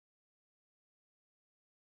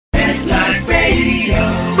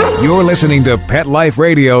You're listening to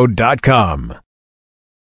PetLifeRadio.com.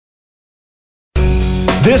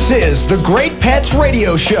 This is the Great Pets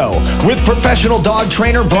Radio Show with professional dog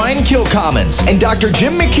trainer Brian Kilcommons and Dr.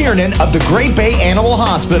 Jim McKiernan of the Great Bay Animal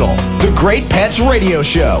Hospital. The Great Pets Radio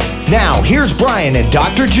Show. Now, here's Brian and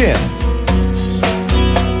Dr. Jim.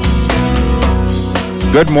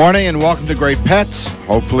 Good morning and welcome to Great Pets.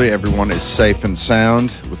 Hopefully everyone is safe and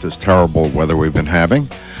sound with this terrible weather we've been having.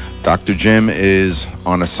 Dr. Jim is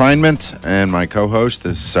on assignment and my co-host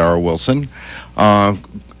is Sarah Wilson.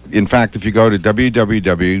 In fact, if you go to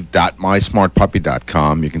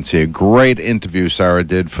www.mysmartpuppy.com, you can see a great interview Sarah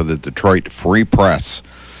did for the Detroit Free Press.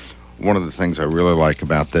 One of the things I really like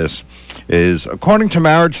about this is, according to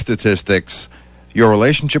marriage statistics, your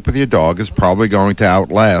relationship with your dog is probably going to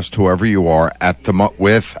outlast whoever you are at the moment.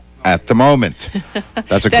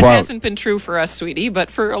 That's a that quote. Hasn't been true for us, sweetie, but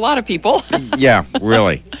for a lot of people. Yeah,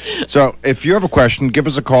 really. So if you have a question, give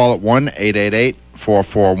us a call at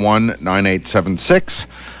 1-888-441-9876.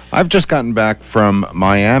 I've just gotten back from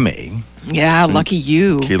Miami. Yeah, lucky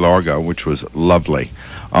you. Key Largo, which was lovely.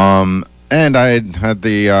 And I had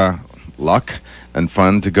the luck and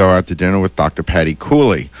fun to go out to dinner with Dr. Patty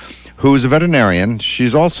Cooley, who is a veterinarian.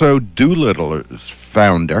 She's also Doolittle's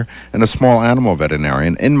founder and a small animal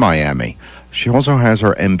veterinarian in Miami. She also has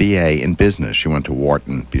her MBA in business. She went to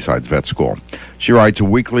Wharton besides vet school. She writes a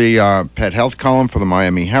weekly pet health column for the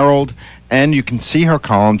Miami Herald, and you can see her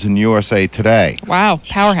columns in USA Today. Wow,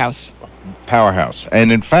 powerhouse. Powerhouse. And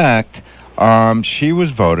in fact, she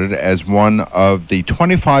was voted as one of the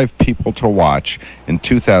 25 people to watch in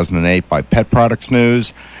 2008 by Pet Products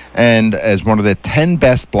News and as one of the 10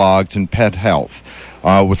 best blogs in pet health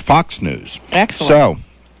with Fox News. Excellent. So,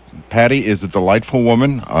 Patty is a delightful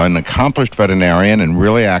woman, an accomplished veterinarian, and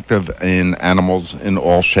really active in animals in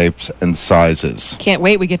all shapes and sizes. Can't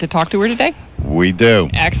wait. We get to talk to her today. We do.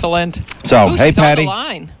 Excellent. So, Ooh, hey, she's Patty. On the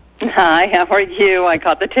line. Hi, how are you? I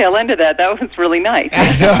caught the tail end of that. That was really nice.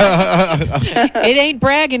 It ain't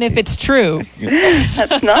bragging if it's true.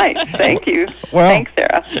 That's nice. Thank you. Well, thanks,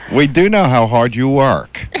 Sarah. We do know how hard you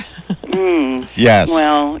work. Yes.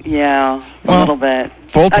 Well, yeah, a little bit.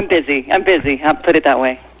 I'm busy. I'll put it that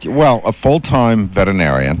way. Well, a full-time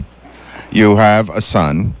veterinarian. You have a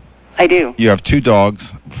son. I do. You have 2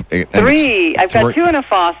 dogs. Three. I've got 2 and a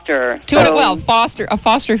foster. A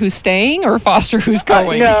foster who's staying or a foster who's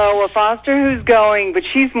going? No, a foster who's going, but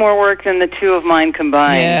she's more work than the 2 of mine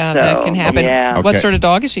combined. Yeah, so, that can happen. Yeah. What sort of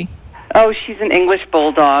dog is she? Oh, she's an English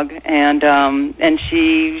bulldog, and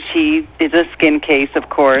she is a skin case, of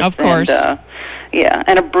course. Of course. And,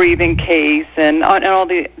 and a breathing case, and all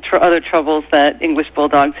the other troubles that English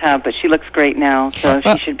bulldogs have. But she looks great now, so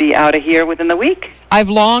she should be out of here within the week. I've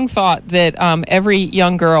long thought that every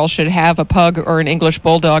young girl should have a pug or an English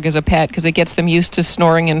bulldog as a pet because it gets them used to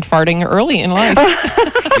snoring and farting early in life.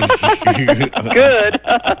 Good.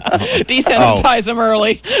 Desensitize them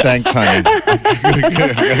early. Thanks, honey.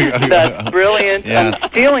 That's brilliant. Yes. I'm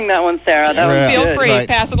stealing that one, Sarah. That was Feel good. free. Right.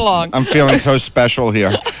 Pass it along. I'm feeling so special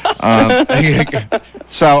here.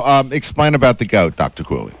 So, explain about the goat, Dr.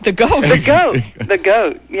 Cooley. The goat. The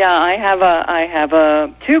goat. Yeah, I have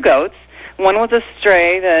 2 goats. One was a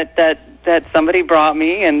stray that somebody brought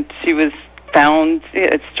me, and she was found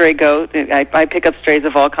a stray goat. I pick up strays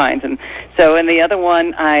of all kinds, and the other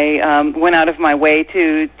one I went out of my way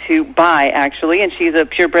to buy, actually, and she's a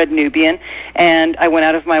purebred Nubian, and I went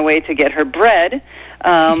out of my way to get her bred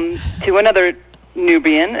to another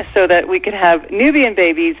Nubian so that we could have Nubian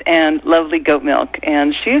babies and lovely goat milk.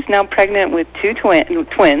 And she's now pregnant with 2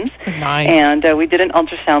 twins. Nice. And we did an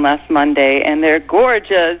ultrasound last Monday, and they're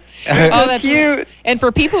gorgeous. Oh, that's cute. And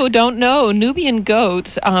for people who don't know, Nubian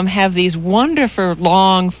goats have these wonderful,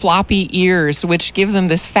 long, floppy ears, which give them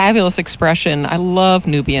this fabulous expression. I love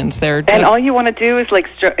Nubians. And all you want to do is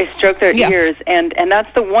stroke their ears, and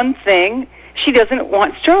that's the one thing she doesn't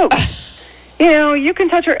want stroked. You can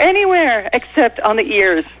touch her anywhere except on the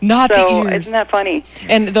ears. Not the ears. Isn't that funny?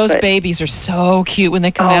 And those babies are so cute when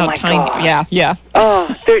they come out tiny. God. Yeah.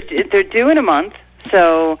 Oh, they're due in a month,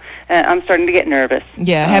 so I'm starting to get nervous.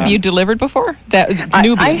 Yeah. Have you delivered before?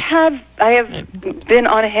 Nubians. I have been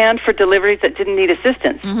on hand for deliveries that didn't need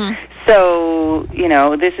assistance. Mm-hmm. So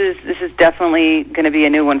this is definitely going to be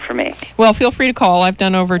a new one for me. Well, feel free to call. I've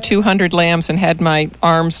done over 200 lambs and had my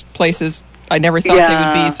arms places I never thought they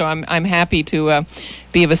would be, so I'm happy to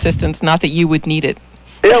be of assistance. Not that you would need it.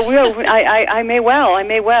 I may well.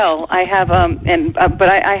 I have but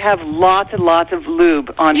I have lots and lots of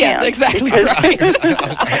lube on hand. Yeah, exactly right.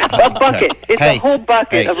 A bucket. It's a whole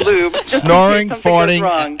bucket of lube. Snoring,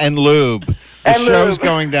 farting, and lube. The And show's lube.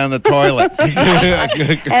 going down the toilet.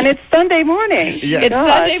 And it's Sunday morning. Yeah. It's Gosh.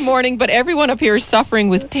 Sunday morning, but everyone up here is suffering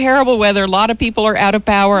with terrible weather. A lot of people are out of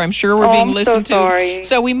power. I'm sure we're Oh, being I'm listened so sorry. to.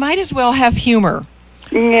 So we might as well have humor.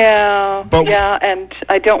 Yeah, But- yeah, and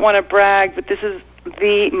I don't want to brag, but this is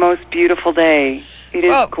the most beautiful day. It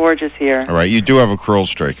is Oh. gorgeous here. All right, you do have a cruel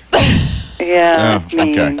streak. Yeah, Yeah,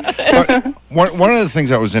 mean. okay. But one of the things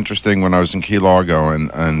that was interesting when I was in Key Largo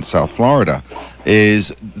and South Florida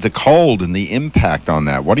is the cold and the impact on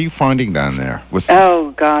that. What are you finding down there? With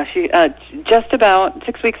Oh, gosh. Just about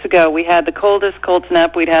 6 weeks ago, we had the coldest cold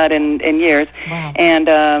snap we'd had in years. Wow.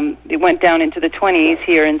 And it went down into the 20s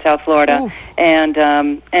here in South Florida. Ooh. And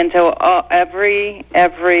so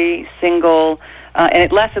every single... and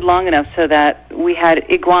it lasted long enough so that we had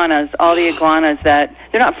iguanas, all the iguanas that...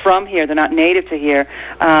 They're not from here. They're not native to here.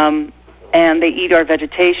 And they eat our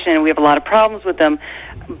vegetation, and we have a lot of problems with them.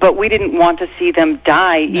 But we didn't want to see them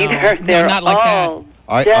die No. either. No, They're not like all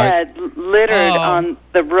that. dead, littered Oh. on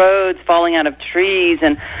the roads, falling out of trees,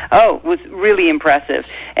 and it was really impressive.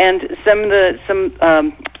 And some of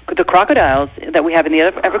the crocodiles that we have in the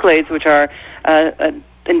Everglades, which are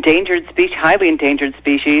endangered species, highly endangered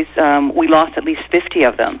species, we lost at least 50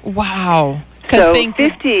 of them. Wow. So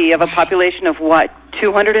 50 of a population of what,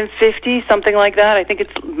 250, something like that? I think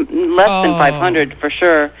it's less than 500 for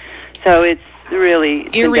sure. So it's really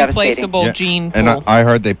been irreplaceable Yeah, gene and pool. I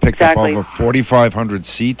heard they picked Exactly. up over 4,500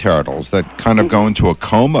 sea turtles that kind of go into a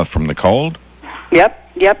coma from the cold.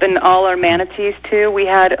 Yep, and all our manatees, too. We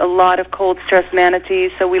had a lot of cold-stressed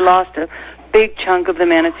manatees, so we lost a big chunk of the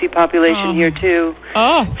manatee population here, too.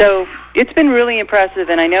 Oh. So it's been really impressive,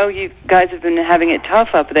 and I know you guys have been having it tough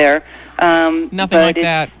up there. Nothing like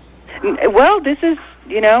that. Well, this is,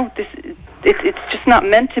 it's just not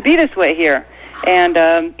meant to be this way here. And,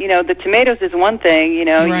 the tomatoes is one thing,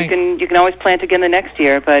 Right. you can always plant again the next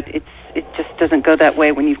year, but it just doesn't go that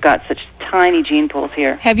way when you've got such tiny gene pools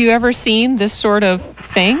here. Have you ever seen this sort of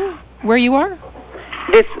thing where you are?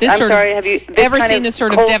 I'm sorry, have you ever seen this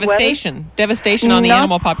sort of cold devastation on the Not-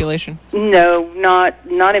 animal population? weather? No,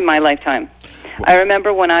 not in my lifetime. I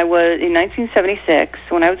remember when I was in 1976,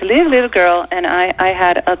 when I was a little girl, and I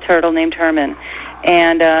had a turtle named Herman,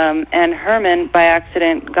 and Herman by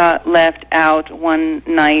accident got left out one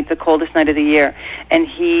night, the coldest night of the year, and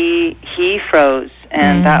he froze,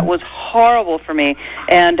 and that was horrible for me,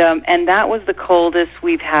 and that was the coldest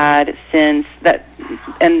we've had since that,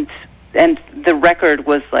 and the record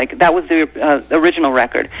was that was the original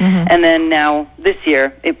record, and then now this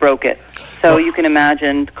year it broke it. So you can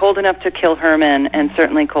imagine, cold enough to kill Herman, and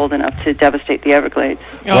certainly cold enough to devastate the Everglades.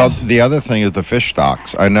 Well, the other thing is the fish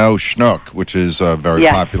stocks. I know Schnook, which is a very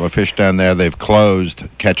Yes. popular fish down there, they've closed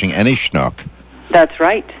catching any Schnook. That's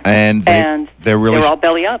right. And they're all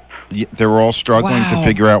belly up. They're all struggling to Wow.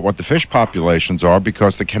 figure out what the fish populations are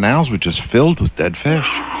because the canals were just filled with dead fish.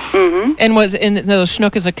 And the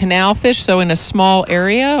Schnook is a canal fish, so in a small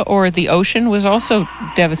area, or the ocean was also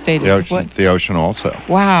devastated? The ocean also.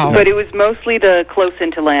 Wow. But it was mostly the close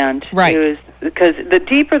into land. Right. It was because the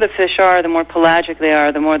deeper the fish are, the more pelagic they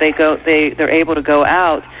are, the more they're able to go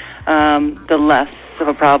out, the less of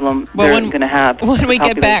a problem they're going to have. When we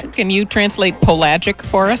get Population. back, can you translate pelagic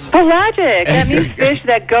for us? Pelagic. That means fish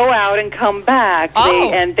that go out and come back. Oh.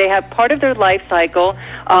 They have part of their life cycle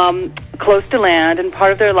close to land and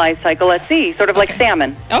part of their life cycle at sea, sort of like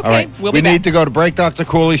salmon. Okay, All right. we'll we be need back. to go to break, Dr.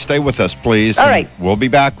 Cooley. Stay with us, please. All And right. We'll be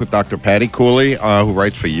back with Dr. Patty Cooley, who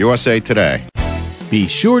writes for USA Today. Be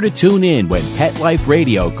sure to tune in when Pet Life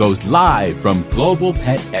Radio goes live from Global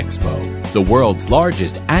Pet Expo, the world's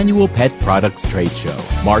largest annual pet products trade show.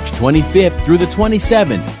 March 25th through the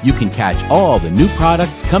 27th, you can catch all the new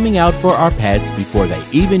products coming out for our pets before they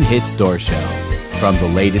even hit store shelves. From the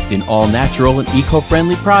latest in all-natural and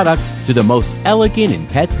eco-friendly products to the most elegant in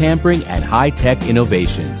pet pampering and high-tech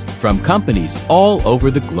innovations from companies all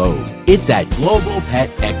over the globe. It's at Global Pet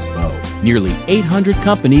Expo. Nearly 800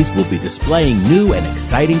 companies will be displaying new and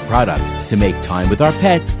exciting products to make time with our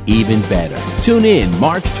pets even better. Tune in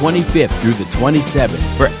March 25th through the 27th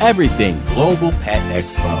for everything Global Pet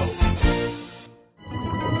Expo.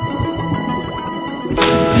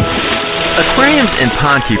 Aquariums and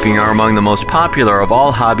pond keeping are among the most popular of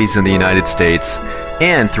all hobbies in the United States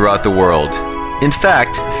and throughout the world. In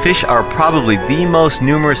fact, fish are probably the most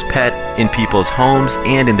numerous pet in people's homes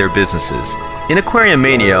and in their businesses. In Aquarium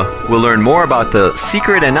Mania, we'll learn more about the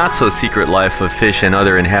secret and not so secret life of fish and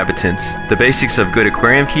other inhabitants, the basics of good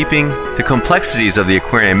aquarium keeping, the complexities of the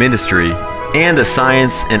aquarium industry, and the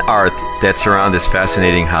science and art that surround this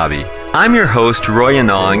fascinating hobby. I'm your host, Roy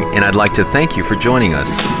Anong, and I'd like to thank you for joining us.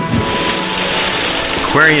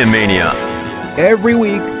 Aquarium Mania, every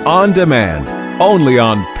week on demand, only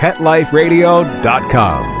on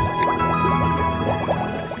PetLifeRadio.com.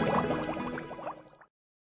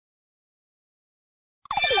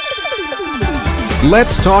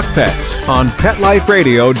 Let's Talk Pets on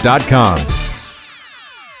PetLifeRadio.com.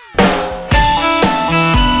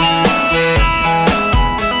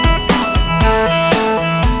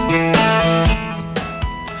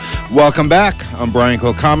 Welcome back. I'm Brian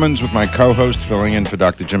Kilcommons with my co-host filling in for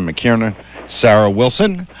Dr. Jim McKiernan, Sarah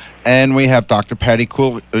Wilson, and we have Dr. Patty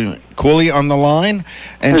Cooley on the line,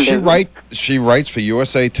 and she writes for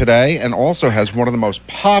USA Today and also has one of the most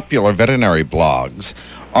popular veterinary blogs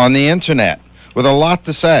on the internet with a lot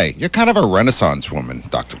to say. You're kind of a Renaissance woman,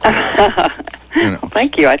 Dr. Cooley.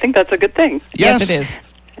 Thank you. I think that's a good thing. Yes, it is.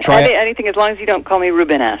 Anything as long as you don't call me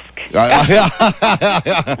Rubenesque.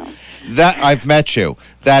 That I've met you.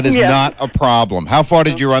 That is not a problem. How far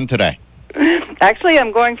did you run today? Actually,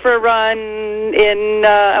 I'm going for a run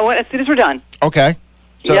as soon as we're done. Okay.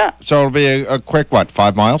 So it'll be a quick,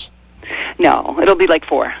 5 miles? No, it'll be like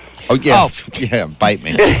 4. Oh, yeah. Oh. Yeah, bite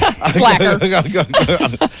me. Slacker.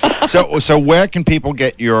 So where can people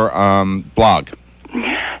get your blog?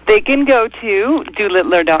 They can go to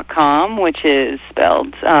doolittler.com, which is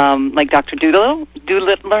spelled like Dr. Doolittle.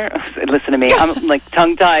 Listen to me. I'm like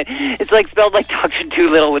tongue-tied. It's like spelled like Dr.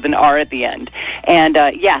 Doolittle with an R at the end. And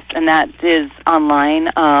yes, and that is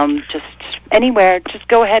online. Just anywhere. Just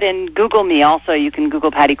go ahead and Google me. Also, you can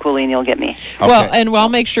Google Patty Cooley and you'll get me. Okay. Well, and I'll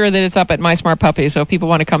make sure that it's up at My Smart Puppy, so if people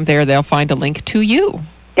want to come there, they'll find a link to you.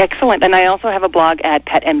 Excellent. And I also have a blog at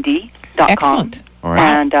petmd.com. Excellent. All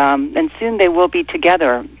right. And soon they will be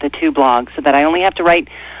together, the two blogs, so that I only have to write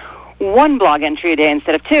one blog entry a day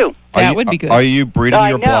instead of 2. That would be good. Are you breeding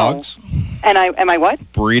your blogs? And am I what?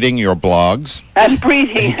 Breeding your blogs? I'm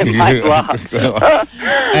breeding my blogs.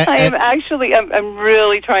 I'm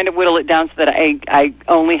really trying to whittle it down so that I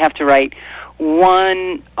only have to write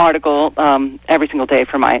one article every single day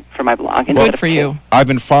for my blog. Good for you. I've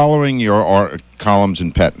been following your columns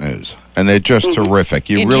in Pet News, and they're just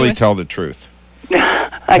terrific. You really tell the truth.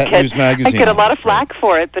 I get a lot of flack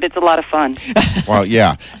for it, but it's a lot of fun. Well,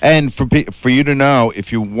 yeah. And for you to know,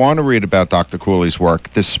 if you want to read about Dr. Cooley's work,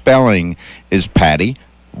 the spelling is Patty,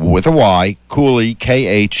 with a Y, Cooley,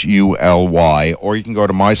 Khuly, or you can go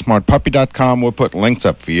to mysmartpuppy.com. We'll put links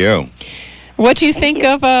up for you. What do you think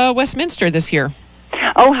of Westminster this year?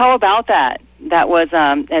 Oh, how about that? That was,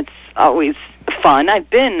 it's always fun. I've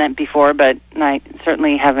been before, but I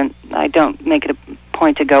certainly haven't. I don't make it a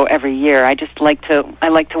point to go every year. I like to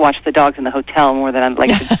watch the dogs in the hotel more than I'd like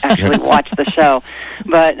to actually watch the show.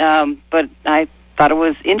 But I thought it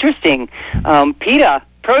was interesting. PETA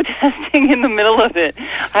protesting in the middle of it.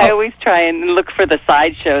 I always try and look for the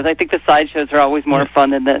side shows. I think the side shows are always more fun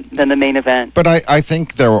than the main event. But I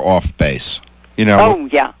think they were off base.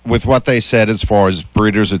 With what they said as far as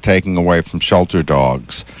breeders are taking away from shelter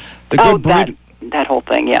dogs. That whole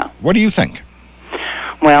thing, yeah. What do you think?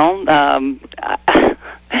 Well,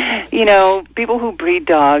 people who breed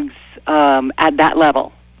dogs at that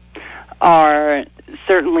level are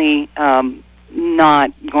certainly not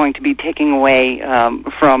going to be taking away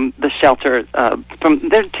from the shelter.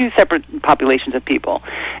 They're two separate populations of people,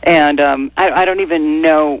 and I don't even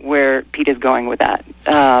know where Pete is going with that.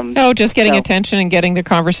 Just getting attention and getting the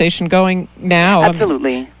conversation going now.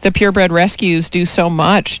 Absolutely. The purebred rescues do so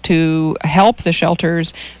much to help the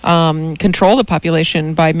shelters control the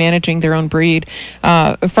population by managing their own breed.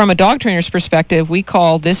 From a dog trainer's perspective, we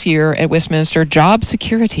call this year at Westminster job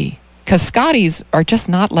security. Because Scotties are just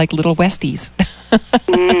not like little Westies.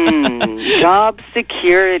 Job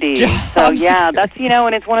security. That's,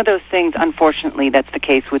 and it's one of those things, unfortunately, that's the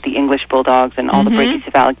case with the English Bulldogs and all the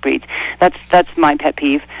brachycephalic breeds. That's my pet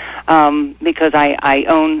peeve, because I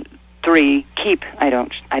own 3, I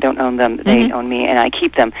don't own them, they own me, and I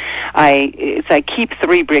keep them. I keep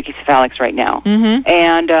 3 brachycephalics right now.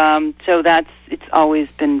 And so it's always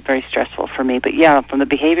been very stressful for me. But yeah, from the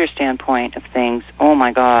behavior standpoint of things, oh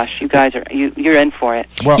my gosh, you guys you're in for it.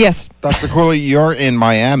 Well, yes. Dr. Cooley, you're in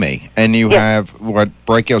Miami, and you have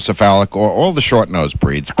brachiocephalic or all the short-nosed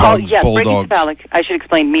breeds, pugs, bulldogs. Brachycephalic, I should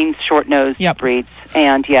explain, means short-nosed breeds.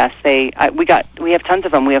 And yes, we have tons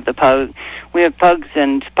of them. We have the pug. We have pugs,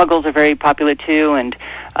 and puggles are very popular too, and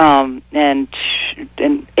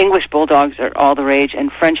English bulldogs are all the rage, and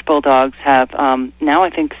French bulldogs have now I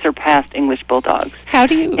think surpassed English bulldogs. How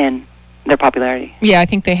do you in their popularity? Yeah, I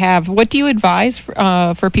think they have. What do you advise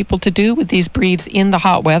for people to do with these breeds in the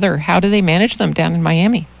hot weather? How do they manage them down in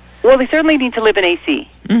Miami? Well, they certainly need to live in AC.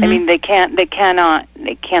 Mm-hmm. I mean, they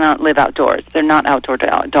cannot live outdoors. They're not outdoor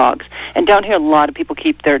dogs. And down here, a lot of people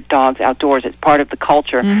keep their dogs outdoors. It's part of the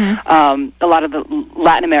culture. Mm-hmm. A lot of the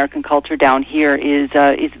Latin American culture down here is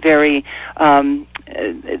very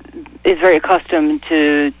accustomed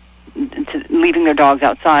to leaving their dogs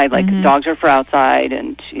outside. Like dogs are for outside,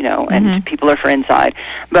 and and people are for inside.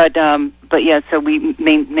 But yeah, so we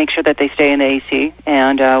make sure that they stay in the AC,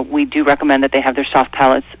 and we do recommend that they have their soft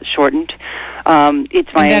palates shortened. And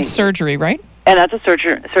that's surgery, right? And that's a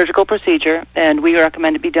surgical procedure, and we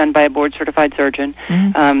recommend it be done by a board-certified surgeon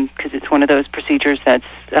because it's one of those procedures that's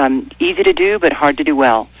easy to do but hard to do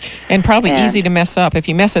well. And probably easy to mess up. If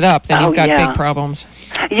you mess it up, then you've got big problems.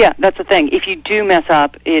 Yeah, that's the thing. If you do mess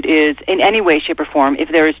up, it is in any way, shape, or form. If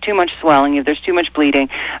there is too much swelling, if there's too much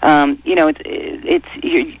bleeding,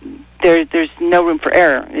 there's no room for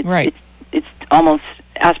error. It's almost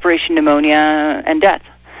aspiration pneumonia and death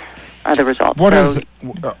are the results.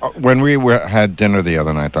 When we had dinner the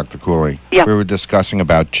other night, Dr. Cooley, we were discussing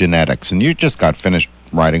about genetics, and you just got finished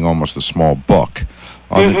writing almost a small book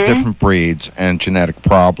on the different breeds and genetic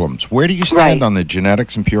problems. Where do you stand on the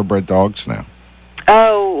genetics in purebred dogs now?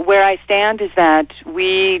 Oh, where I stand is that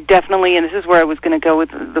we definitely, and this is where I was going to go with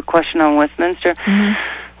the question on Westminster,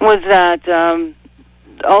 was that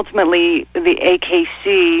ultimately the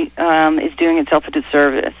AKC is doing itself a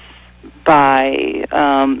disservice by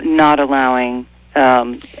not allowing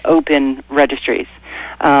open registries.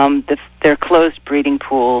 Their closed breeding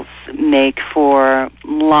pools make for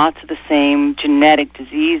lots of the same genetic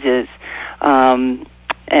diseases and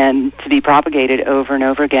to be propagated over and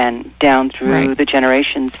over again down through the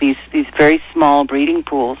generations. These very small breeding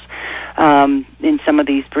pools in some of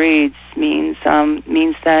these breeds means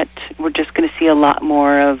that we're just going to see a lot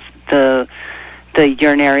more of the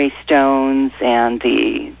urinary stones and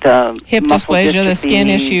the hip dysplasia, the skin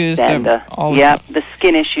issues, the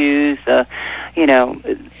skin issues, the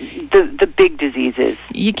big diseases.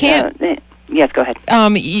 You can't. Yes, go ahead.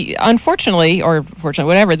 Unfortunately, or fortunately,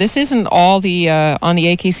 whatever, this isn't all the on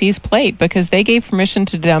the AKC's plate because they gave permission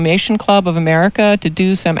to the Dalmatian Club of America to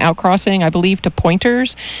do some outcrossing, I believe, to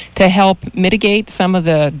pointers to help mitigate some of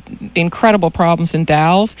the incredible problems in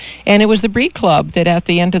Dals. And it was the Breed Club that, at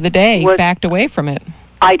the end of the day, backed away from it.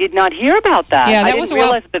 I did not hear about that. Yeah, I didn't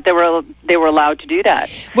realize that they were allowed to do that.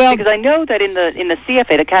 Well, because I know that in the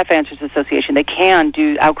CFA, the Cat Fanciers Association, they can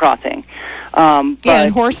do outcrossing.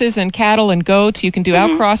 And horses and cattle and goats, you can do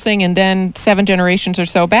outcrossing, and then 7 generations or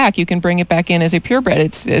so back, you can bring it back in as a purebred.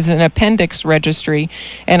 It's as an appendix registry,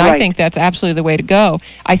 and I think that's absolutely the way to go.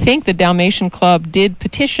 I think the Dalmatian Club did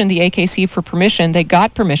petition the AKC for permission. They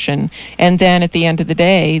got permission, and then at the end of the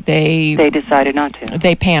day, they decided not to.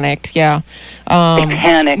 They panicked, they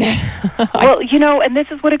panicked. Well, and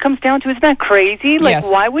this is what it comes down to. Isn't that crazy? Like,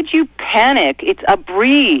 why would you panic? It's a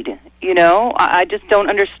breed. I just don't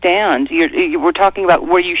understand. We're talking about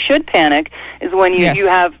where you should panic is when you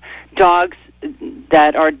have dogs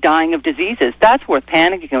that are dying of diseases. That's worth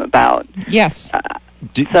panicking about. Yes.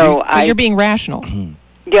 You're being rational.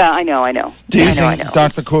 Yeah, I know. Do you think,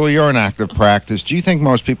 Dr. Cooley, you're in active practice, do you think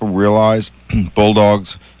most people realize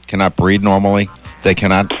bulldogs cannot breed normally? They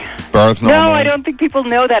cannot birth normally? No, I don't think people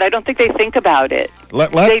know that. I don't think they think about it.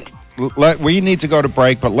 We need to go to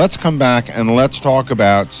break, but let's come back and let's talk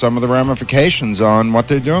about some of the ramifications on what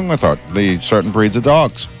they're doing with the certain breeds of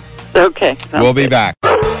dogs. Okay. We'll be back.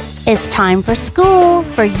 It's time for school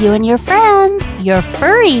for you and your friends, your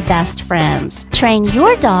furry best friends. Train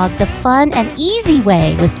your dog the fun and easy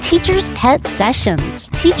way with Teacher's Pet Sessions.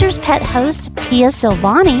 Teacher's Pet host Pia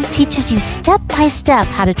Silvani teaches you step-by-step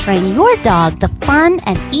how to train your dog the fun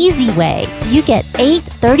and easy way. You get 8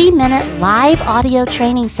 30-minute live audio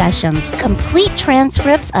training sessions, complete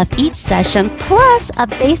transcripts of each session, plus a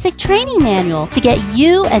basic training manual to get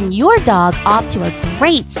you and your dog off to a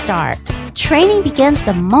great start. Training begins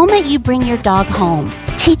the moment you bring your dog home.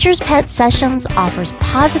 Teacher's Pet Sessions offers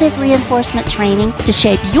positive reinforcement training to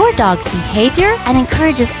shape your dog's behavior and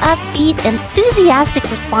encourages upbeat, enthusiastic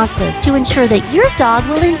responses to ensure that your dog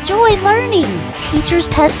will enjoy learning. Teacher's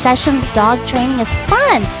Pet Sessions dog training is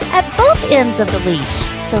fun at both ends of the leash.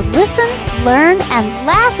 So listen, learn, and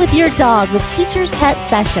laugh with your dog with Teacher's Pet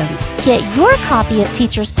Sessions. Get your copy of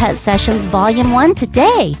Teacher's Pet Sessions Volume 1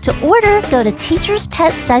 today. To order, go to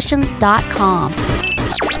teacherspetsessions.com.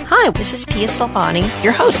 Hi, this is Pia Silvani,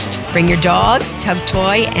 your host. Bring your dog, tug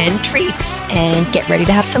toy, and treats, and get ready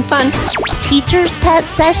to have some fun.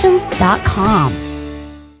 teacherspetsessions.com.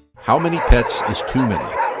 How many pets is too many?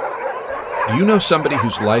 Do you know somebody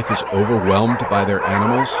whose life is overwhelmed by their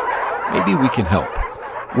animals? Maybe we can help.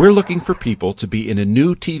 We're looking for people to be in a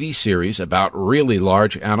new TV series about really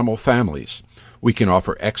large animal families. We can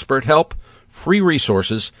offer expert help, free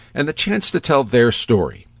resources, and the chance to tell their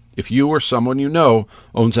story. If you or someone you know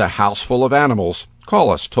owns a house full of animals, call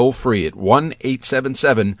us toll-free at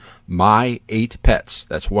 1-877-MY-8-PETS.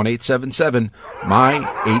 That's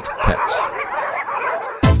 1-877-MY-8-PETS.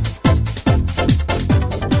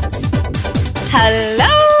 Hello!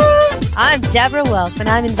 I'm Deborah Wolf, and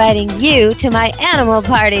I'm inviting you to my animal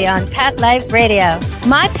party on Pet Life Radio.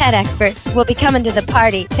 My pet experts will be coming to the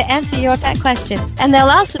party to answer your pet questions, and they'll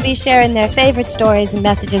also be sharing their favorite stories and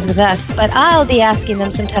messages with us, but I'll be asking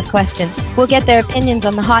them some tough questions. We'll get their opinions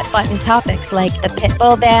on the hot-button topics like the pit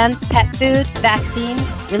bull ban, pet food, vaccines,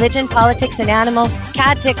 religion, politics, and animals,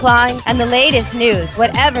 cat-tick clawing, and the latest news.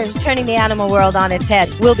 Whatever's turning the animal world on its head,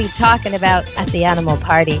 we'll be talking about at the animal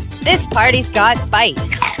party. This party's got bite.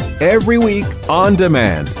 Every week on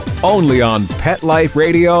demand, only on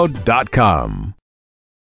PetLifeRadio.com.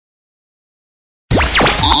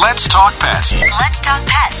 Let's talk pets. Let's talk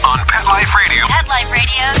pets On Pet Life Radio. Pet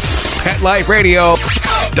Life Radio.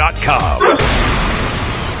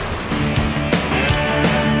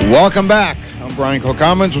 PetLifeRadio.com. Welcome back. I'm Brian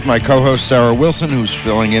Kilcommons with my co-host Sarah Wilson, who's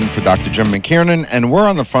filling in for Dr. Jim McKiernan, and we're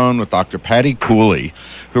on the phone with Dr. Patty Cooley,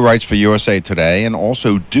 who writes for USA Today and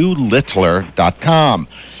also DoLittler.com.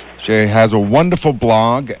 She has a wonderful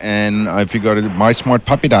blog, and if you go to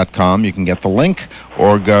mysmartpuppy.com, you can get the link,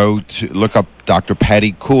 or go to look up Dr.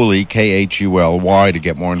 Patty Cooley, K-H-U-L-Y, to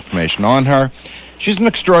get more information on her. She's an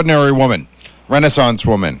extraordinary woman, Renaissance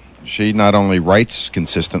woman. She not only writes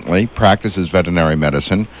consistently, practices veterinary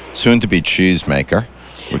medicine, soon-to-be cheesemaker,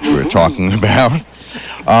 which we're talking about,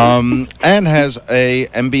 and has a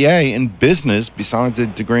MBA in business besides a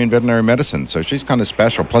degree in veterinary medicine. So she's kind of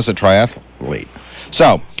special, plus a triathlete.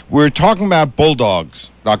 So we're talking about bulldogs,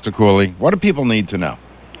 Dr. Cooley. What do people need to know?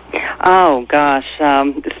 Oh, gosh.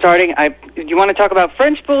 You want to talk about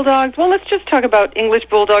French bulldogs? Well, let's just talk about English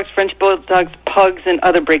bulldogs, French bulldogs, pugs, and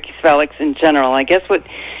other brachycephalics in general. I guess what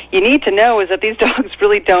you need to know is that these dogs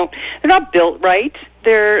really they're not built right.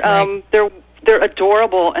 They're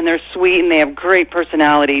adorable, and they're sweet, and they have great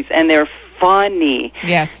personalities, and they're funny.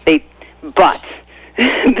 Yes. But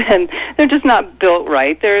then they're just not built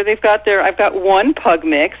right. I've got one pug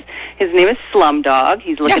mix. His name is Slumdog.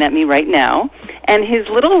 He's looking at me right now. And his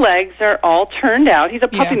little legs are all turned out. He's a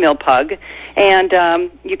puppy mill pug. And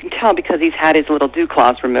you can tell because he's had his little dew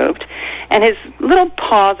claws removed. And his little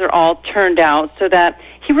paws are all turned out so that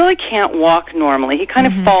he really can't walk normally. He kind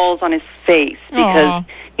of falls on his face because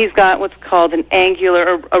he's got what's called an angular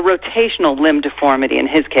or a rotational limb deformity in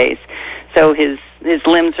his case. So his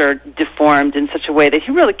limbs are deformed in such a way that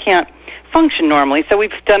he really can't function normally. So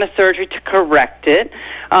we've done a surgery to correct it.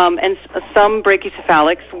 And some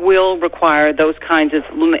brachycephalics will require those kinds of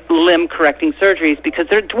limb-correcting surgeries because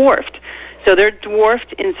they're dwarfed. So they're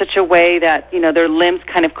dwarfed in such a way that, their limbs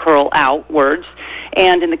kind of curl outwards.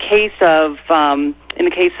 And in the case of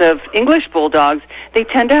English bulldogs, they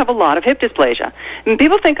tend to have a lot of hip dysplasia. And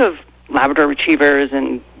people think of Labrador retrievers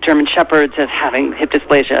and German shepherds as having hip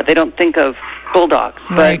dysplasia. They don't think of bulldogs.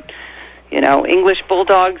 Right. But, English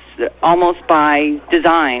bulldogs, almost by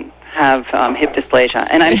design, have hip dysplasia.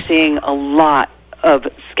 And I'm seeing a lot of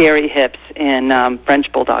scary hips in French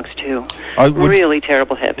bulldogs, too. Really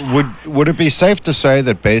terrible hips. Would it be safe to say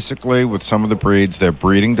that basically with some of the breeds, they're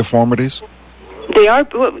breeding deformities? They are,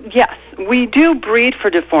 yes. We do breed for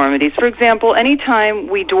deformities. For example, anytime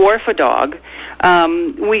we dwarf a dog,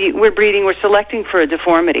 we're selecting for a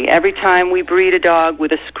deformity. Every time we breed a dog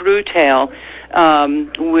with a screw tail,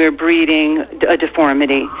 we're breeding a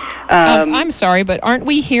deformity. I'm sorry, but aren't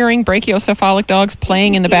we hearing brachiocephalic dogs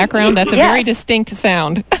playing in the background? That's a very distinct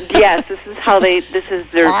sound. Yes,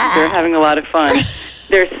 they're having a lot of fun.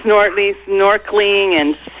 They're snorkeling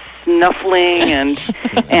and snuffling, and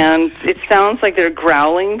it sounds like they're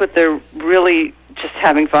growling, but they're really just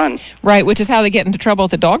having fun. Right, which is how they get into trouble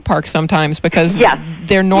at the dog park sometimes, because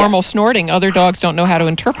their normal snorting, other dogs don't know how to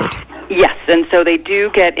interpret. Yes, and so they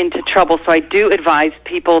do get into trouble. So I do advise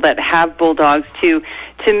people that have bulldogs to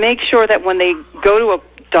make sure that when they go to a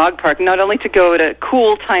dog park, not only to go at a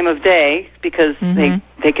cool time of day because they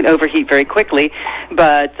can overheat very quickly,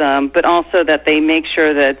 but also that they make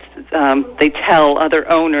sure that they tell other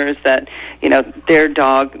owners that their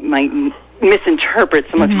dog might misinterpret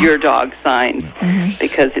some of your dog's signs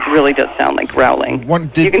because it really does sound like growling.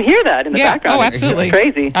 You can hear that in the background. Oh, absolutely. It's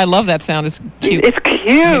crazy. I love that sound. It's cute. It's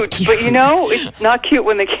cute, but it's not cute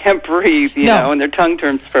when they can't breathe, and their tongue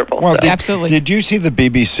turns purple. Well, absolutely. Did you see the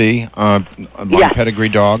BBC long pedigree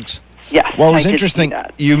dogs? Yes. Well, it was I did interesting. see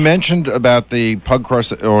that. You mentioned about the pug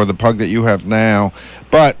cross, or the pug that you have now,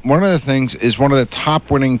 but one of the things is one of the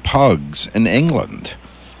top winning pugs in England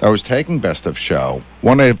that was taking Best of Show.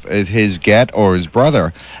 One of his his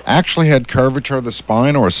brother actually had curvature of the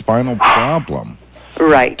spine or a spinal problem,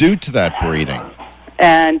 right, due to that breeding.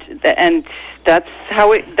 And that's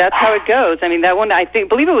how it goes. I mean, that one,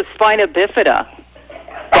 believe it was spina bifida.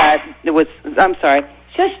 That it was. I'm sorry,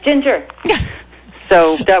 just Ginger.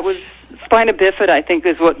 So that was spina bifida, I think,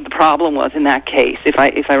 is what the problem was in that case, if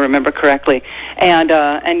I remember correctly. And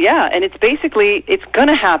it's basically, it's going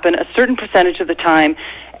to happen a certain percentage of the time,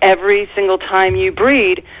 every single time you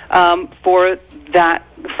breed, for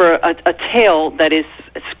a tail that is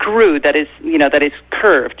screwed, that is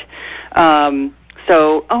curved.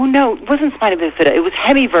 Oh no, it wasn't spina bifida. It was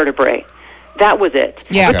hemivertebrae. That was it.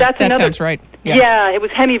 Yeah, but that's that another, sounds right. Yeah, it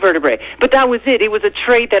was hemivertebrae. But that was it. It was a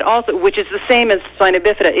trait that also, which is the same as spina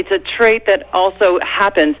bifida, it's a trait that also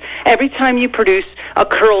happens every time you produce a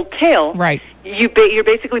curled tail. Right. You're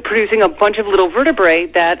basically producing a bunch of little vertebrae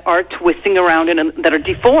that are twisting around that are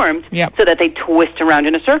deformed, so that they twist around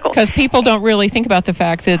in a circle. Because people don't really think about the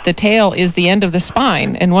fact that the tail is the end of the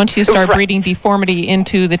spine, and once you start breeding deformity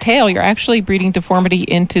into the tail, you're actually breeding deformity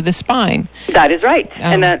into the spine. That is right,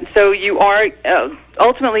 so you are.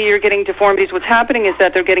 Ultimately, you're getting deformities. What's happening is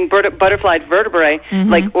that they're getting butterflied vertebrae,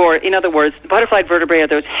 or in other words, butterflied vertebrae are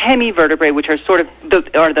those hemivertebrae, which are sort of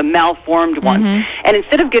the malformed ones. And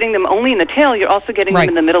instead of getting them only in the tail, you're also getting them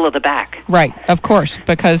in the middle of the back. Right, of course,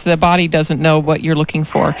 because the body doesn't know what you're looking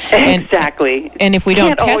for. Exactly. And if we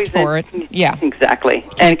don't test for it, exactly.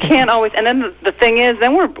 And can't always. And then the thing is,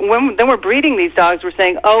 then we're breeding these dogs. We're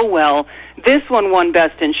saying, oh well, this one won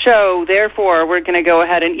Best in Show, therefore we're going to go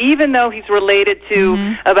ahead, and even though he's related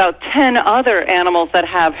to about 10 other animals that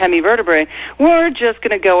have hemivertebrae, we're just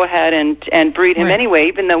going to go ahead and breed him anyway,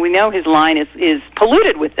 even though we know his line is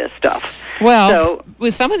polluted with this stuff. Well,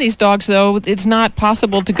 with some of these dogs, though, it's not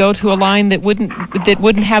possible to go to a line that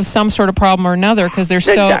wouldn't have some sort of problem or another, because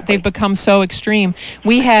they've become so extreme.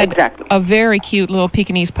 We had a very cute little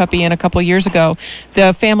Pekingese puppy in a couple of years ago.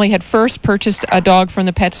 The family had first purchased a dog from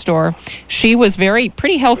the pet store. She was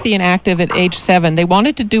pretty healthy and active at age 7. They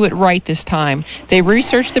wanted to do it right this time. They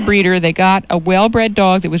researched the breeder. They got a well-bred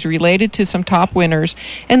dog that was related to some top winners.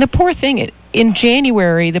 And the poor thing, in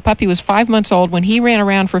January, the puppy was 5 months old. When he ran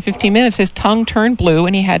around for 15 minutes, his tongue turned blue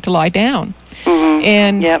and he had to lie down.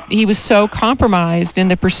 And he was so compromised in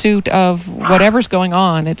the pursuit of whatever's going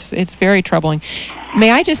on. It's very troubling. May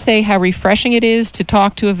I just say how refreshing it is to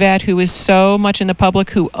talk to a vet who is so much in the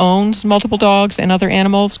public, who owns multiple dogs and other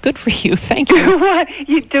animals? Good for you. Thank you.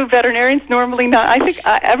 You do. Veterinarians normally not. I think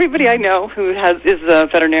everybody I know who is a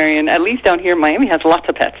veterinarian, at least down here in Miami, has lots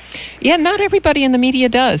of pets. Yeah, not everybody in the media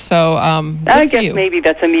does. So I guess maybe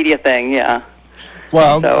that's a media thing. Yeah.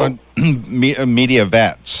 Well, media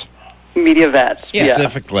vets. Media vets,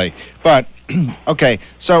 specifically. But, okay,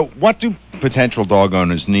 so what do potential dog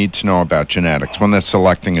owners need to know about genetics when they're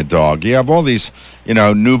selecting a dog? You have all these,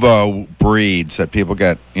 nouveau breeds that people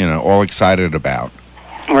get, all excited about.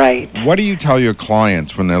 Right. What do you tell your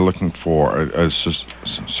clients when they're looking for a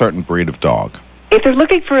certain breed of dog? If they're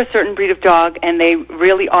looking for a certain breed of dog and they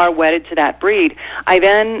really are wedded to that breed, I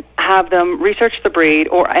then have them research the breed,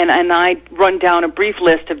 and I run down a brief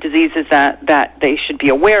list of diseases that they should be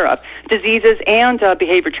aware of, diseases and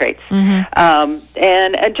behavior traits,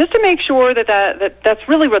 and just to make sure that's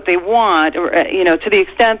really what they want, or to the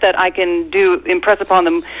extent that I can impress upon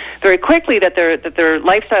them very quickly that their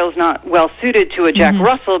lifestyle is not well suited to a Jack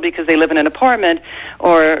Russell because they live in an apartment,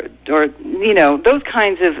 or those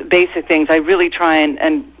kinds of basic things. I really try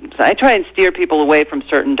and steer people away from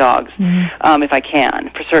certain dogs, if I can,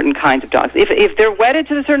 for certain kinds of dogs. If they're wedded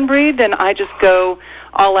to a certain breed, then I just go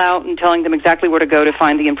all out and telling them exactly where to go to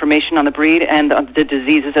find the information on the breed and the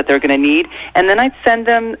diseases that they're going to need. And then I send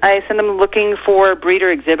them looking for breeder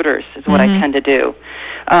exhibitors is what I tend to do.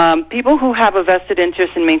 People who have a vested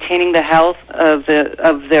interest in maintaining the health of their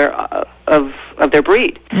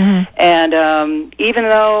breed. And even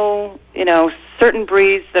though certain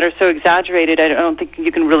breeds that are so exaggerated, I don't think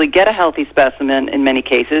you can really get a healthy specimen in many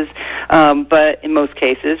cases, but in most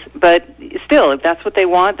cases. But still, if that's what they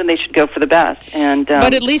want, then they should go for the best. And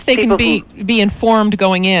but at least they can be informed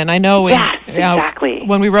going in. I know exactly.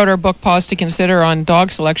 When we wrote our book, Pause to Consider, on dog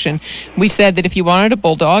selection, we said that if you wanted a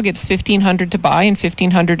bulldog, it's $1,500 to buy and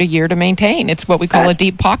 $1,500 a year to maintain. It's what we call a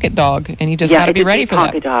deep pocket dog, and you just got to be ready for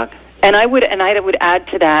that. Dog. And I would add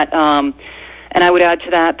to that.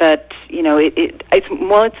 That it's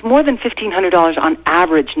more than $1,500 on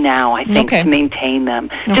average now, I think, to maintain them.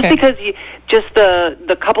 Just because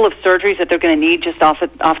the couple of surgeries that they're going to need just off the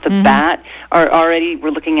bat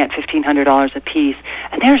we're looking at $1,500 a piece.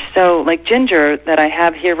 And they're so, like Ginger that I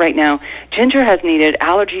have here right now, Ginger has needed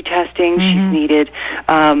allergy testing. She's needed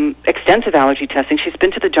extensive allergy testing. She's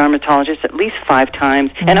been to the dermatologist at least 5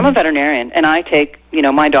 times. And I'm a veterinarian, and I take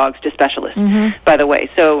my dogs to specialists, by the way.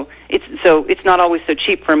 So it's not always so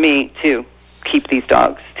cheap for me to keep these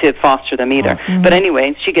dogs, to foster them either. But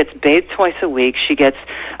anyway, she gets bathed twice a week. She gets,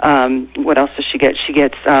 what else does she get? She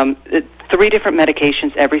gets 3 different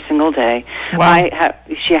medications every single day. Wow.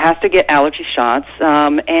 She has to get allergy shots,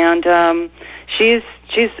 and she's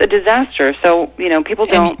a disaster. So people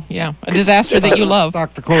don't. A disaster that you love,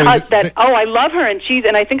 Dr. Cooley. I love her, and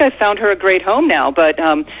I think I've found her a great home now. But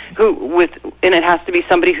and it has to be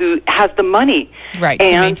somebody who has the money, right,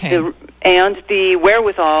 and to maintain. And the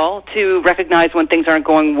wherewithal to recognize when things aren't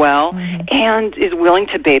going well, and is willing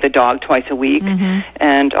to bathe a dog twice a week,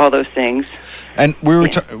 and all those things. And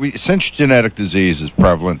since genetic disease is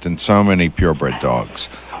prevalent in so many purebred dogs,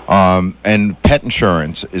 and pet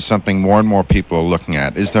insurance is something more and more people are looking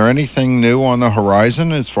at. Is there anything new on the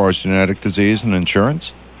horizon as far as genetic disease and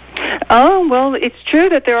insurance? Oh, well, it's true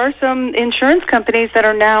that there are some insurance companies that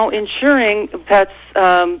are now insuring pets.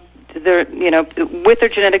 With their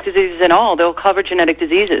genetic diseases and all, they'll cover genetic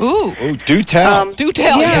diseases. Ooh, do tell. Do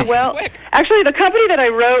tell. Yeah, well, actually, the company that I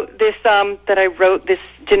wrote this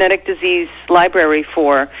genetic disease library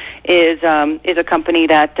for is a company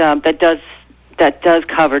that does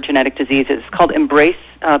cover genetic diseases. It's called Embrace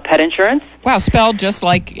Pet Insurance. Wow, spelled just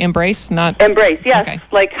like embrace, not embrace. Yes, okay.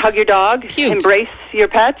 Like hug your dog. Cute. Embrace your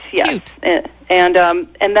pets. Yes. Cute. And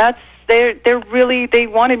that's. They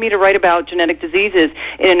wanted me to write about genetic diseases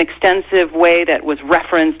in an extensive way that was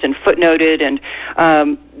referenced and footnoted, and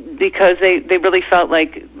because they really felt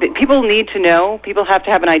like people need to know. People have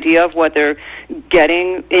to have an idea of what they're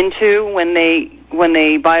getting into when they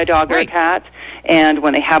buy a dog or a cat, and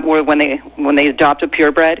when they adopt a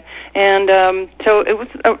purebred. And so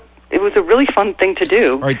it was a really fun thing to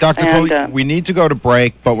do. All right, Dr. Cooley, we need to go to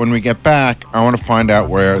break, but when we get back, I want to find out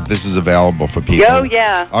where this is available for people. Oh,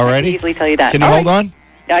 yeah. All righty? I can easily tell you that. Can you hold on?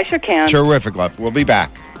 Yeah, I sure can. Terrific, love. We'll be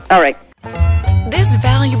back. All right. This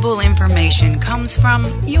valuable information comes from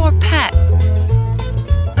your pet.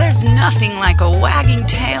 There's nothing like a wagging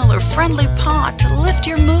tail or friendly paw to lift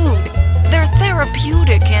your mood. They're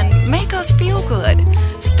therapeutic and make us feel good.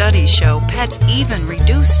 Studies show pets even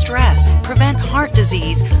reduce stress, prevent heart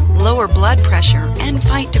disease, lower blood pressure, and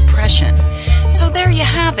fight depression. So there you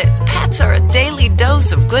have it. Pets are a daily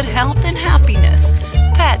dose of good health and happiness.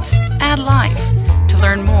 Pets add life. To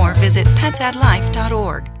learn more, visit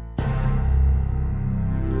petsaddlife.org.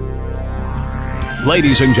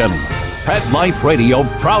 Ladies and gentlemen, Pet Life Radio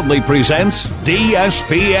proudly presents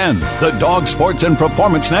DSPN, the Dog Sports and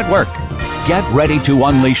Performance Network. Get ready to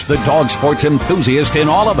unleash the dog sports enthusiast in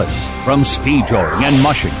all of us. From speed drawing and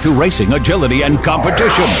mushing to racing, agility, and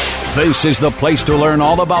competition. This is the place to learn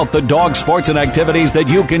all about the dog sports and activities that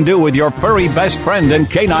you can do with your furry best friend and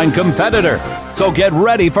canine competitor. So get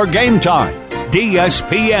ready for game time.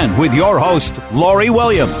 DSPN with your host, Lori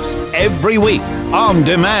Williams. Every week, on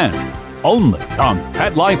demand. Only on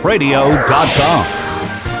PetLifeRadio.com.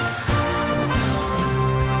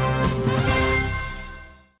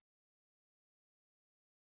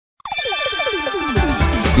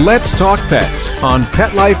 Let's Talk Pets on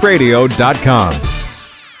PetLifeRadio.com.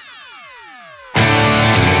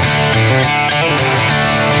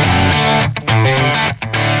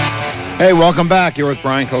 Hey, welcome back. You're with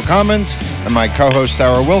Brian Kilcommons and my co-host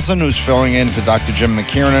Sarah Wilson, who's filling in for Dr. Jim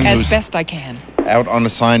McKiernan, as who's best I can. Out on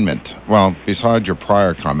assignment. Well, besides your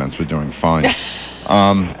prior comments, we're doing fine.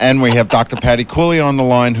 And we have Dr. Patty Cooley on the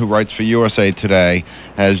line, who writes for USA Today,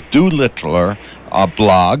 has Doolittler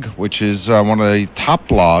blog, which is one of the top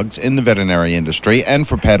blogs in the veterinary industry and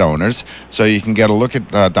for pet owners. So you can get a look at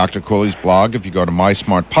Dr. Cooley's blog if you go to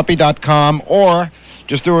mysmartpuppy.com or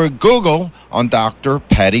just do a Google on Dr.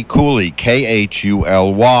 Patty Cooley,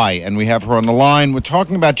 K-H-U-L-Y. And we have her on the line. We're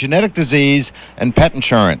talking about genetic disease and pet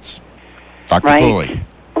insurance. Dr. Cooley.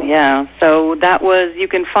 Yeah, so you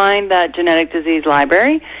can find that genetic disease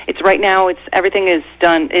library. Everything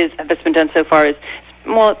that's been done so far is,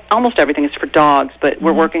 well, almost everything is for dogs, but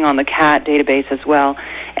we're working on the cat database as well.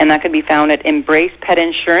 And that can be found at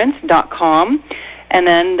embracepetinsurance.com. And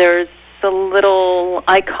then there's a little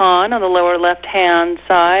icon on the lower left-hand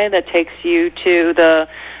side that takes you to the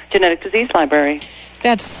genetic disease library.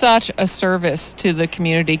 That's such a service to the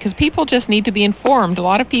community because people just need to be informed. A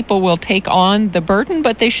lot of people will take on the burden,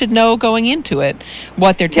 but they should know going into it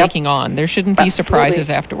what they're taking on. There shouldn't be surprises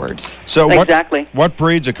afterwards. So what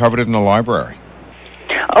breeds are covered in the library?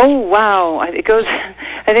 Oh, wow. It goes,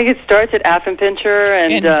 I think it starts at Affenpinscher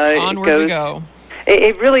and onward it goes, we go.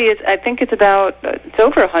 It really is. I think it's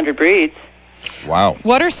over 100 breeds. Wow.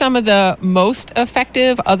 What are some of the most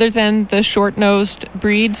effective other than the short-nosed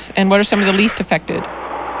breeds, and what are some of the least affected?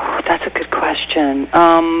 That's a good question.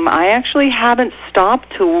 I actually haven't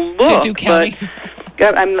stopped to look. To do counting.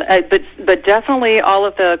 But definitely all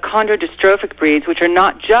of the chondrodystrophic breeds, which are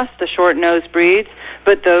not just the short-nosed breeds,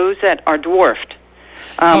 but those that are dwarfed.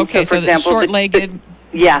 Okay, so for example, the short-legged.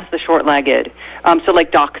 Yes, the short-legged. So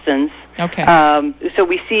like dachshunds. Okay. So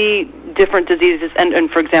we see different diseases,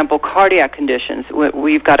 and for example, cardiac conditions.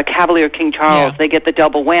 We've got a Cavalier King Charles. Yeah. They get the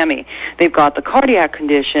double whammy. They've got the cardiac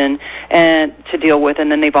condition and to deal with,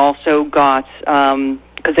 and then they've also got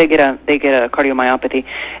because they get a cardiomyopathy,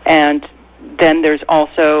 and then there's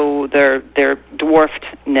also their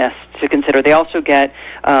dwarfedness to consider. They also get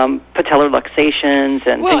patellar luxations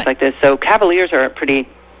and things like this. So Cavaliers are pretty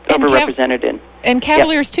overrepresented in. And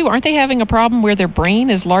Cavaliers, too, aren't they having a problem where their brain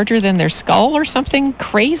is larger than their skull or something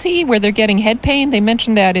crazy, where they're getting head pain? They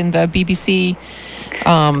mentioned that in the BBC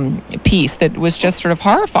piece that was just sort of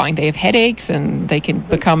horrifying. They have headaches and they can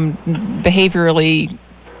become behaviorally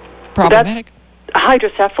problematic. That's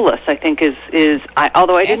hydrocephalus, I think, is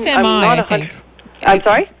although I didn't... SMI, I'm not I think. I'm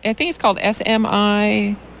sorry? I think it's called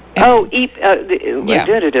SMI. Oh,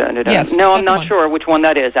 Yes, no, I'm not sure which one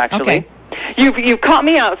that is, actually. Okay. You caught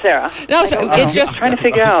me out, Sarah. No, so it's just I'm trying to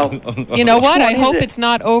figure out. You know what? I hope it? it's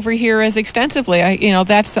not over here as extensively.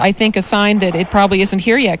 That's I think a sign that it probably isn't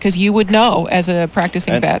here yet because you would know as a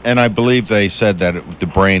practicing vet. And I believe they said that the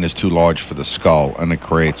brain is too large for the skull, and it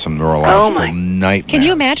creates some neurological nightmares. Can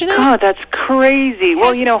you imagine that? Oh, that's crazy.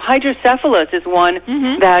 Well, hydrocephalus is one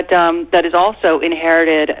that is also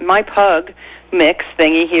inherited. My pug, Mix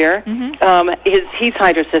thingy here, he's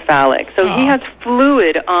hydrocephalic, so he has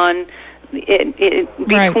fluid on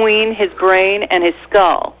between his brain and his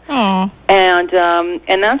skull. Oh.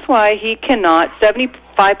 And that's why he cannot.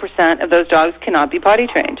 75% of those dogs cannot be potty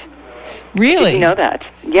trained. Really? Did you know that?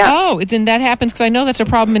 Yeah. Oh, then that happens because I know that's a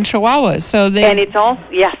problem in Chihuahuas. So and it's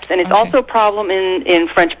also a problem in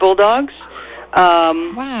French bulldogs.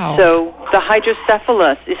 Wow. So the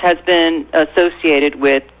hydrocephalus has been associated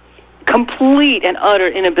with complete and utter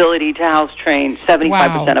inability to house train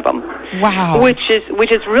 75% of them. Wow. Which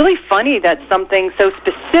is really funny that something so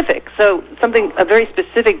specific, a very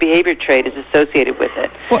specific behavior trait is associated with it.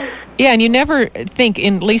 Well, yeah, and you never think,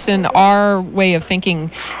 at least in our way of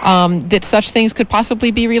thinking, that such things could possibly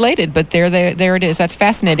be related. But there it is. That's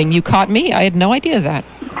fascinating. You caught me. I had no idea of that.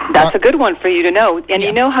 That's a good one for you to know. And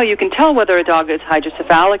you know how you can tell whether a dog is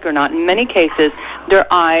hydrocephalic or not. In many cases,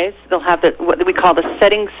 their eyes, they'll have what we call the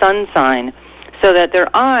setting sun sign, so that their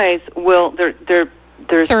eyes will, their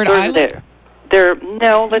third eyelid?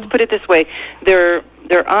 No, let's put it this way. Their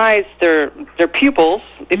eyes, their pupils,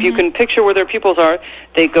 if you can picture where their pupils are,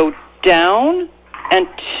 they go down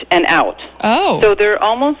and out. Oh. So they're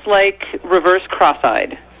almost like reverse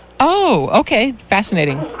cross-eyed. Oh, okay.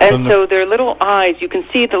 Fascinating. And so their little eyes, you can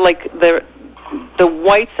see the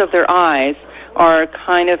whites of their eyes are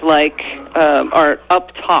kind of like are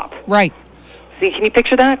up top. Right. See, can you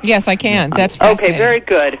picture that? Yes, I can. That's fascinating. Okay, very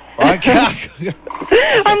good.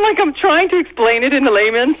 I'm trying to explain it in the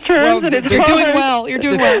layman's terms. Well, you're doing well. You're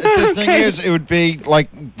doing well. The thing is, it would be like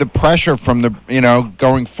the pressure from the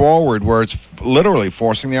going forward, where it's literally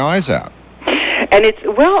forcing the eyes out. And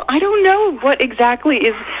I don't know what exactly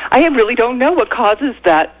is. I really don't know what causes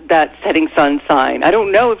that setting sun sign. I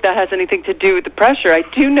don't know if that has anything to do with the pressure. I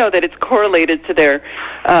do know that it's correlated to their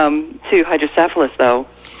to hydrocephalus, though.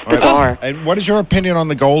 Bizarre. And what is your opinion on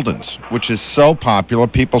the Goldens, which is so popular?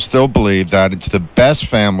 People still believe that it's the best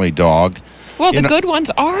family dog. Well, the good ones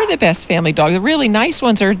are the best family dog. The really nice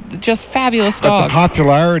ones are just fabulous dogs. But the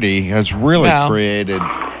popularity has really created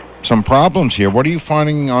some problems here. What are you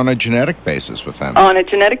finding on a genetic basis with them? On a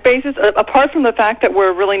genetic basis, apart from the fact that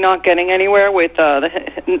we're really not getting anywhere with the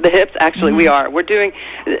hips, actually we are.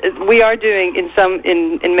 We are doing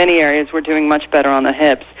in many areas. We're doing much better on the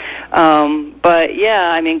hips. But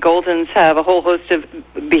yeah, I mean, Goldens have a whole host of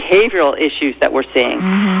behavioral issues that we're seeing.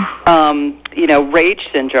 Rage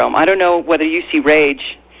syndrome. I don't know whether you see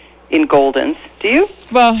rage in Goldens. Do you?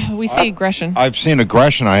 Well, we see aggression. I've seen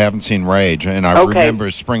aggression. I haven't seen rage, and I remember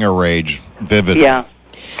Springer rage vividly. Yeah.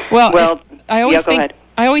 Well, I always think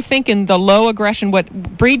I always think in the low aggression, what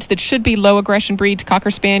breeds that should be low aggression breeds,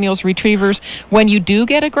 Cocker Spaniels, Retrievers, when you do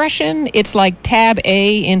get aggression, it's like tab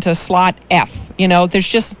A into slot F. There's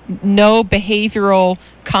just no behavioral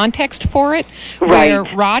context for it. Right. Where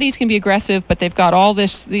Rotties can be aggressive, but they've got all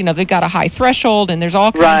this, they've got a high threshold, and there's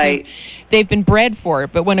all kinds of, they've been bred for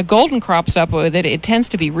it. But when a Golden crops up with it, it tends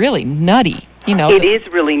to be really nutty. It is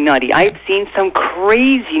really nutty. I've seen some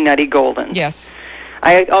crazy nutty Goldens. Yes.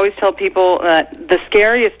 I always tell people that the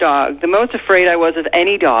scariest dog, the most afraid I was of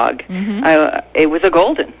any dog, it was a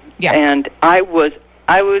Golden. Yeah. And I was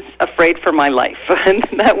afraid for my life. And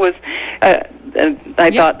that was, I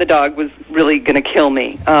thought the dog was really going to kill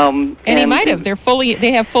me. And he might have.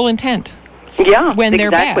 They have full intent. Yeah, when they're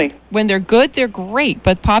exactly. bad. When they're good, they're great.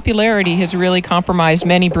 But popularity has really compromised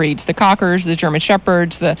many breeds. The Cockers, the German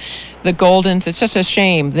Shepherds, the Goldens. It's just a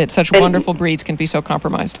shame that such wonderful breeds can be so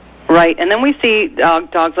compromised. Right, and then we see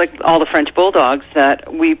dogs like all the French Bulldogs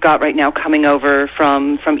that we've got right now coming over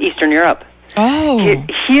from Eastern Europe. Oh.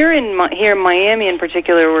 Here in Miami in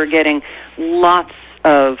particular, we're getting lots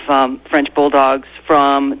of French Bulldogs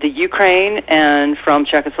from the Ukraine and from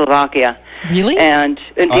Czechoslovakia. Really? And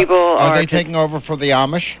people are they taking over for the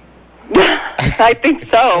Amish? I think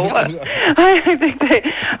so. I think they,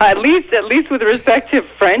 at least with respect to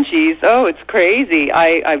Frenchies. Oh, it's crazy.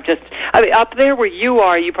 I mean, up there where you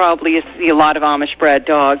are, you probably see a lot of Amish-bred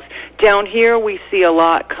dogs. Down here, we see a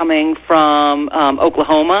lot coming from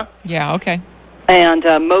Oklahoma. Yeah. Okay. And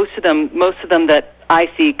most of them that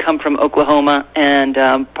I see come from Oklahoma and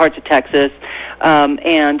parts of Texas,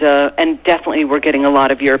 and definitely we're getting a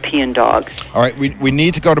lot of European dogs. All right, we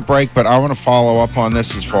need to go to break, but I want to follow up on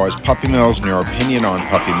this as far as puppy mills and your opinion on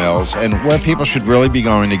puppy mills and where people should really be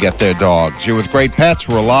going to get their dogs. You're with Great Pets.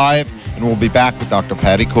 We're live, and we'll be back with Dr.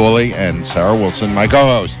 Patty Cooley and Sarah Wilson, my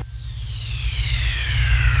co-host.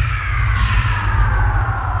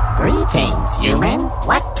 Greetings, humans.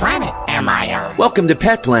 What planet am I on? Welcome to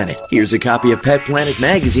Pet Planet. Here's a copy of Pet Planet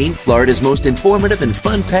Magazine, Florida's most informative and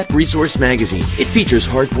fun pet resource magazine. It features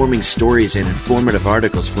heartwarming stories and informative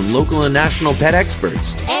articles from local and national pet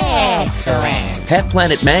experts. Excellent. Pet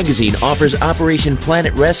Planet Magazine offers Operation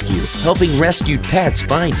Planet Rescue, helping rescued pets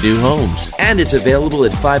find new homes. And it's available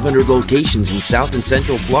at 500 locations in South and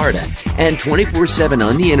Central Florida and 24/7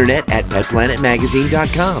 on the internet at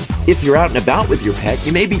PetPlanetMagazine.com. If you're out and about with your pet,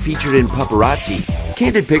 you may be featured in Paparazzi,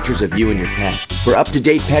 candid pictures of you and your pet. For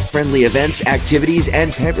up-to-date pet-friendly events, activities,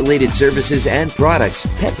 and pet-related services and products,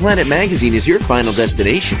 Pet Planet Magazine is your final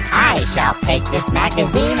destination. I shall take this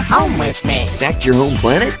magazine home with me. Back to your home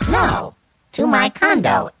planet? No, to my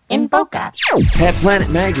condo in Boca. Pet Planet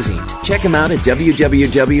Magazine. Check them out at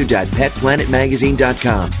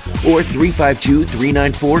www.petplanetmagazine.com or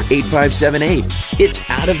 352-394-8578. It's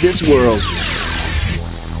out of this world.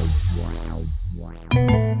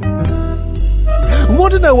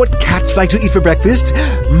 Want to know what cats like to eat for breakfast?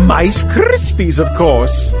 Mice Krispies, of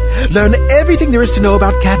course. Learn everything there is to know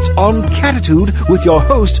about cats on Catitude with your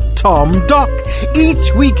host, Tom Dock.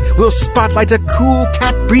 Each week, we'll spotlight a cool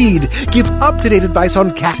cat breed, give up-to-date advice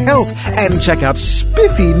on cat health, and check out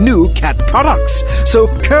spiffy new cat products. So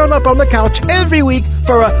curl up on the couch every week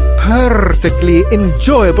for a perfectly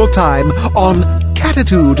enjoyable time on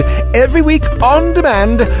Catitude. Every week on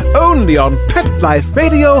demand, only on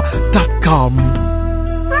PetLifeRadio.com.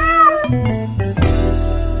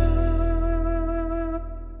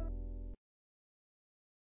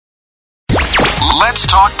 Let's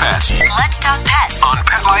talk pets Let's talk pets on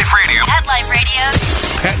Pet Life Radio. Pet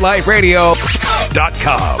Life Radio.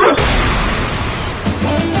 PetLifeRadio.com.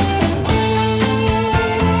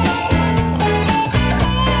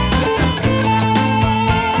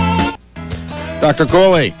 Dr.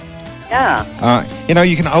 Cooley. Yeah.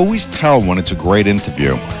 You can always tell when it's a great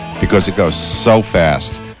interview because it goes so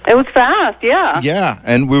fast. It was fast, yeah. Yeah,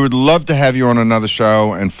 and we would love to have you on another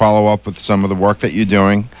show and follow up with some of the work that you're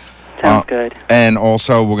doing. Sounds good. And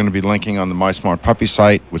also, we're going to be linking on the My Smart Puppy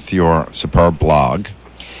site with your superb blog.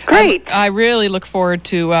 Great. I really look forward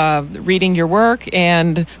to reading your work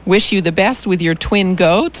and wish you the best with your twin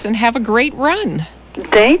goats and have a great run.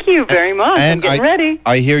 Thank you very much. I'm getting ready.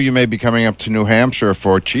 I hear you may be coming up to New Hampshire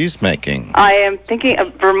for cheese making. I am thinking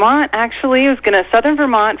of Vermont, actually. I was going to Southern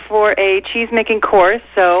Vermont for a cheese-making course,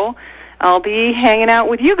 so I'll be hanging out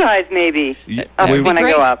with you guys maybe when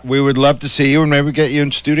I go up. We would love to see you and maybe get you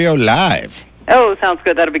in studio live. Oh, sounds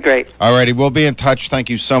good. That'll be great. All righty. We'll be in touch. Thank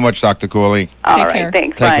you so much, Dr. Cooley. All right.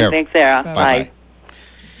 Thanks, Take Brian. care. Thanks, Sarah. Bye-bye.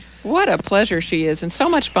 What a pleasure she is, and so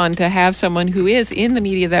much fun to have someone who is in the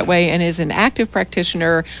media that way and is an active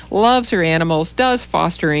practitioner, loves her animals, does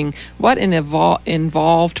fostering. What an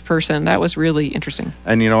involved person. That was really interesting.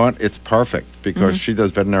 And you know what? It's perfect because she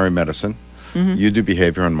does veterinary medicine. You do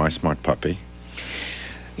behavior on My Smart Puppy.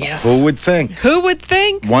 Yes. Who would think? Who would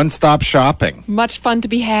think? One-stop shopping. Much fun to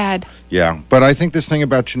be had. Yeah, but I think this thing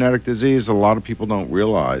about genetic disease, a lot of people don't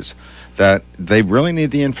realize that they really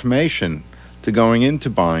need the information to going into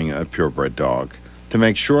buying a purebred dog to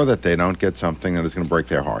make sure that they don't get something that is going to break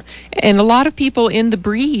their hearts. And a lot of people in the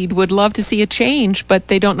breed would love to see a change, but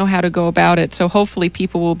they don't know how to go about it. So hopefully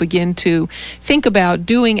people will begin to think about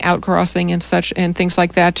doing outcrossing and such and things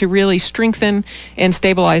like that to really strengthen and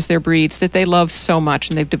stabilize their breeds that they love so much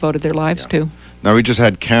and they've devoted their lives to. Now, we just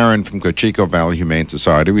had Karen from Cocheco Valley Humane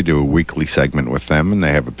Society. We do a weekly segment with them, and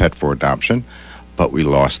they have a pet for adoption, but we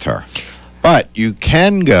lost her. But you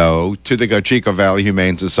can go to the Cocheco Valley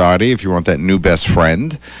Humane Society if you want that new best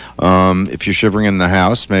friend. If you're shivering in the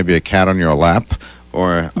house, maybe a cat on your lap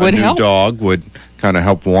or a new dog would kind of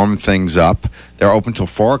help warm things up. They're open till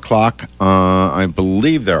 4 o'clock. I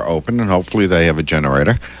believe they're open, and hopefully they have a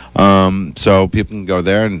generator. So people can go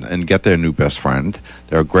there and get their new best friend.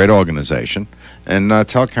 They're a great organization. And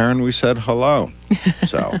tell Karen we said hello.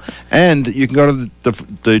 And you can go to the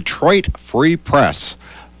Detroit Free Press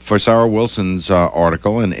for Sarah Wilson's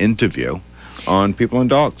article and interview on people and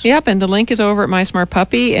dogs. Yep, and the link is over at My Smart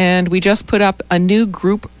Puppy, and we just put up a new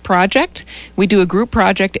group project. We do a group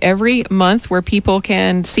project every month where people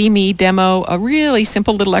can see me demo a really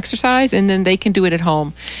simple little exercise, and then they can do it at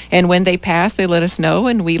home. And when they pass, they let us know,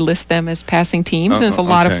 and we list them as passing teams, and it's a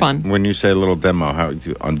lot of fun. When you say a little demo, how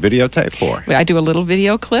on videotape or? I do a little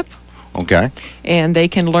video clip. Okay. And they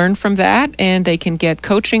can learn from that, and they can get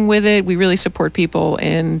coaching with it. We really support people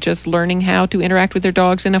in just learning how to interact with their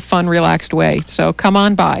dogs in a fun, relaxed way. So come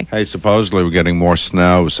on by. Hey, supposedly we're getting more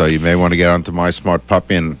snow, so you may want to get onto My Smart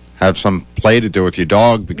Puppy and have some play to do with your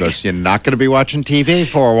dog because you're not going to be watching TV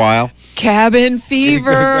for a while. Cabin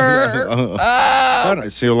fever. I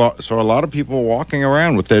see a lot of people walking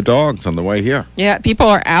around with their dogs on the way here. Yeah, people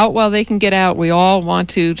are out while they can get out. We all want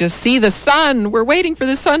to just see the sun. We're waiting for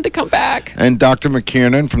the sun to come back. And Dr.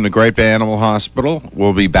 McKiernan from the Great Bay Animal Hospital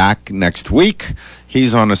will be back next week.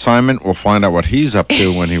 He's on assignment. We'll find out what he's up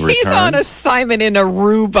to when he returns. He's on assignment in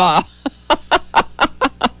Aruba.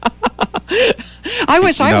 I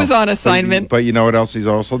wish I was on assignment. But you know what else he's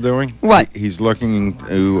also doing? What? He's looking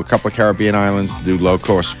to a couple of Caribbean islands to do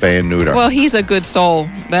low-cost spay and neuter. Well, he's a good soul.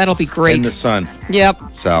 That'll be great. In the sun. Yep.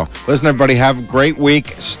 So, listen, everybody, have a great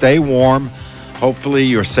week. Stay warm. Hopefully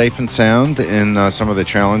you're safe and sound in some of the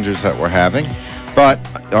challenges that we're having. But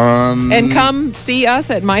and come see us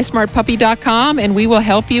at mysmartpuppy.com, and we will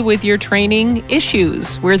help you with your training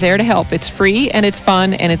issues. We're there to help. It's free, and it's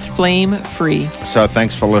fun, and it's flame-free. So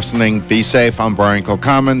thanks for listening. Be safe. I'm Brian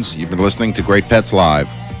Kilcommons. You've been listening to Great Pets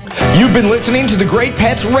Live. You've been listening to the Great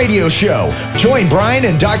Pets Radio Show. Join Brian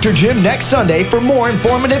and Dr. Jim next Sunday for more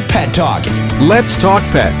informative pet talk. Let's Talk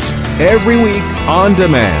Pets, every week on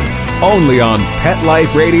demand, only on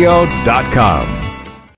PetLifeRadio.com.